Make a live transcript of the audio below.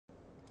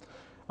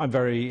I'm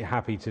very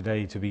happy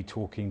today to be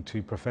talking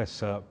to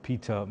Professor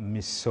Peter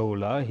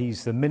Msolla.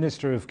 He's the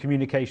Minister of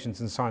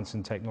Communications and Science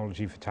and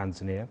Technology for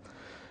Tanzania.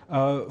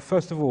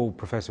 First of all,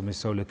 Professor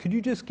Msolla, could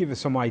you just give us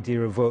some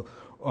idea of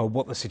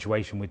what the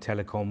situation with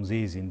telecoms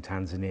is in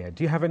Tanzania?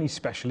 Do you have any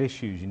special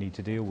issues you need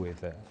to deal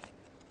with there?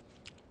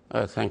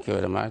 Thank you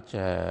very much.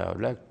 I would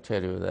like to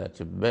tell you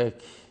that back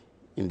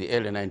in the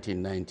early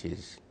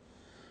 1990s,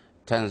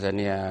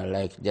 Tanzania,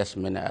 like just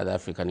many other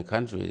African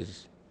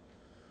countries,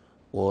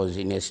 was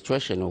in a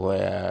situation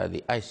where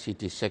the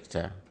ICT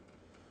sector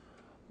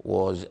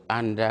was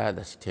under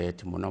the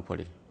state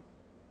monopoly.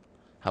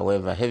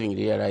 However, having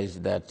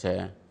realized that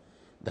the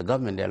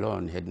government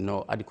alone had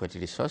no adequate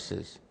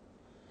resources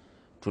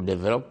to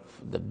develop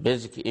the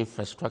basic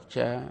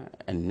infrastructure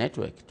and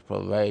network to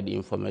provide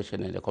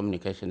information and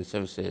communication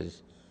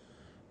services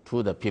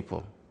to the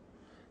people,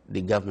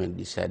 the government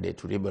decided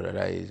to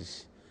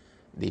liberalize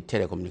the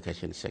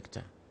telecommunication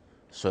sector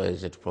so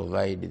as to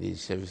provide these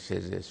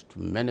services to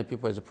many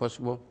people as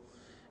possible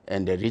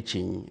and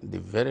reaching the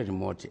very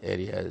remote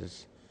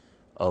areas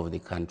of the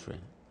country.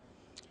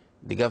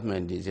 The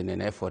government is in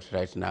an effort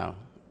right now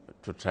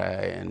to try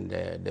and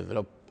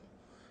develop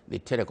the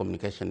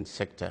telecommunication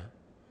sector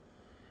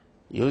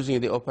using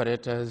the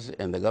operators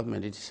and the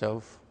government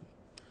itself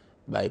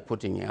by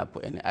putting up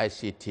an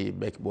ICT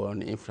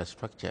backbone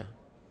infrastructure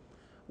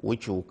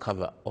which will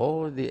cover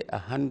all the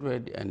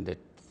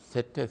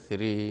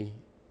 133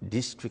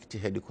 district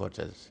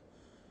headquarters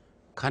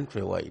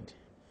countrywide,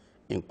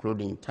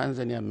 including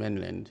Tanzania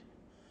mainland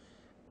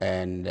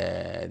and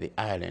the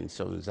islands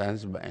of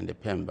Zanzibar and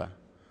Pemba,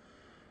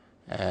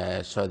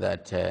 so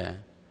that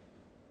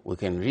we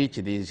can reach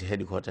these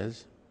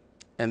headquarters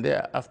and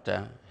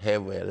thereafter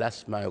have a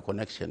last mile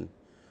connection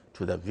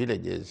to the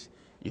villages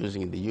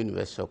using the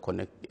universal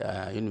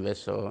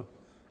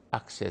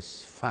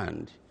access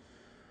fund,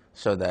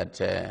 so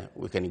that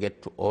we can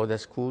get to all the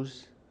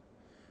schools,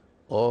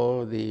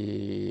 all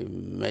the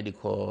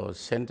medical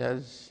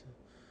centers,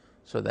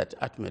 so that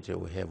ultimately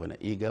we have an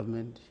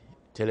e-government,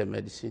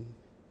 telemedicine,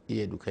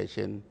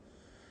 e-education,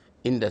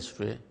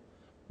 industry.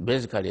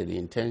 Basically, the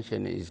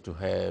intention is to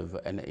have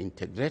an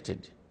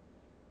integrated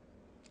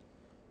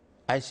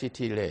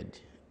ICT-led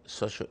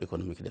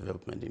socio-economic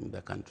development in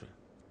the country.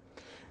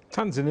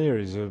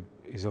 Tanzania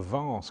is a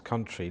vast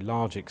country,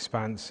 large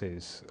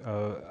expanses,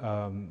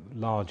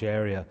 large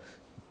area.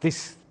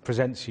 This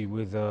presents you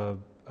with a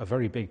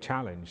very big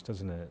challenge,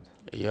 doesn't it?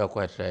 You're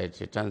quite right.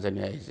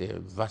 Tanzania is a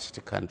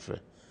vast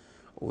country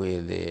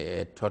with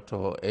a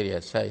total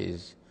area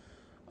size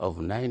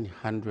of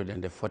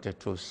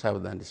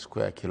 942,000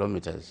 square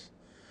kilometers,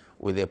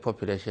 with a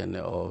population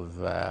of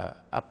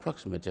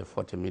approximately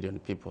 40 million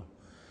people.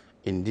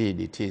 Indeed,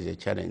 it is a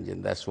challenge,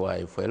 and that's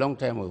why for a long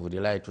time we've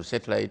relied to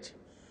satellite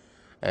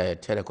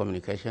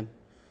telecommunication,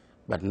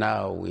 but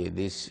now with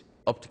this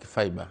optic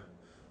fiber,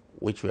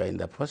 which we are in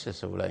the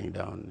process of laying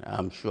down,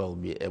 I'm sure we'll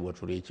be able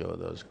to reach all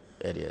those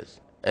areas.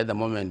 At the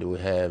moment, we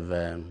have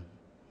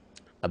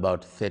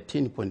about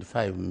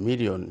 13.5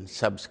 million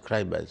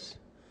subscribers,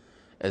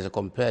 as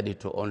compared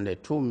to only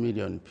 2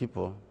 million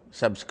people,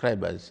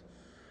 subscribers,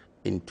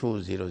 in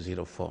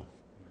 2004.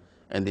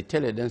 And the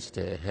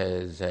tele-density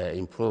has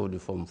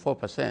improved from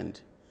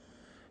 4%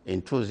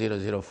 in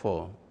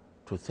 2004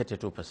 to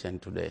 32%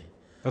 today.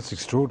 That's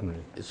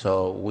extraordinary.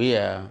 So we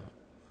are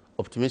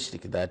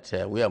optimistic that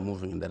we are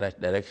moving in the right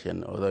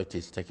direction, although it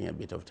is taking a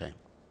bit of time.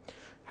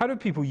 How do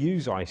people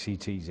use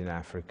ICTs in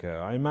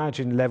Africa? I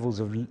imagine levels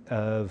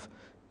of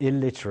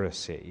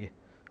illiteracy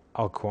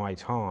are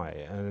quite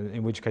high,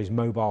 in which case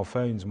mobile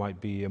phones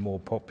might be a more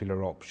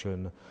popular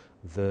option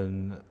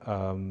than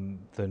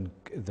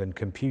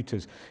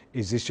computers.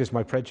 Is this just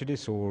my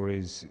prejudice, or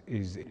is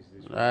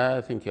I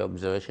think your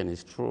observation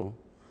is true,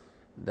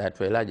 that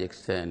to a large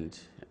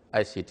extent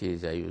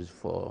ICTs are used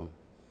for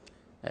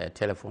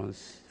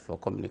telephones, for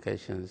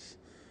communications,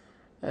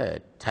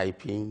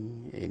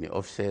 typing in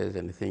offices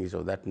and things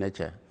of that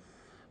nature.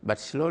 But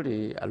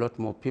slowly, a lot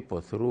more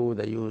people, through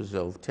the use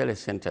of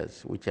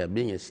telecenters, which are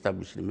being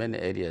established in many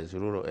areas,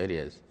 rural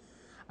areas,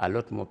 a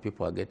lot more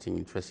people are getting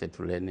interested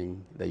to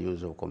learning the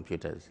use of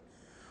computers.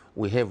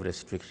 We have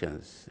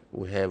restrictions,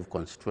 we have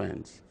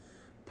constraints.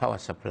 Power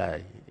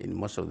supply in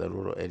most of the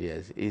rural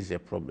areas is a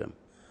problem.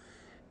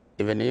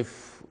 Even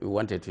if we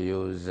wanted to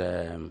use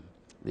the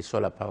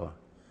solar power,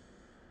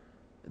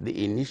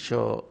 the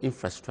initial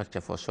infrastructure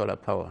for solar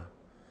power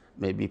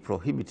may be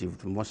prohibitive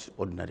to most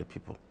ordinary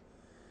people.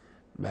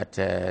 But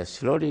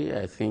slowly,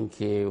 I think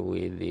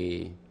with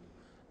the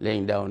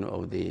laying down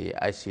of the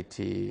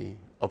ICT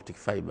optic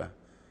fiber,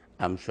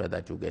 I'm sure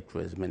that will get to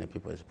as many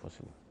people as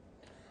possible.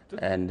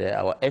 And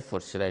our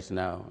efforts right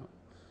now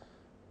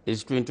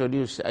is to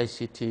introduce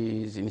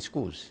ICTs in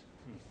schools.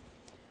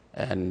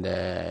 And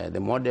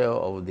the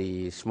model of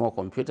the small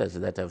computers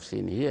that I've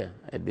seen here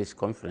at this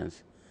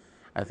conference,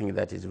 I think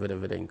that is very,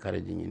 very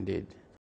encouraging indeed.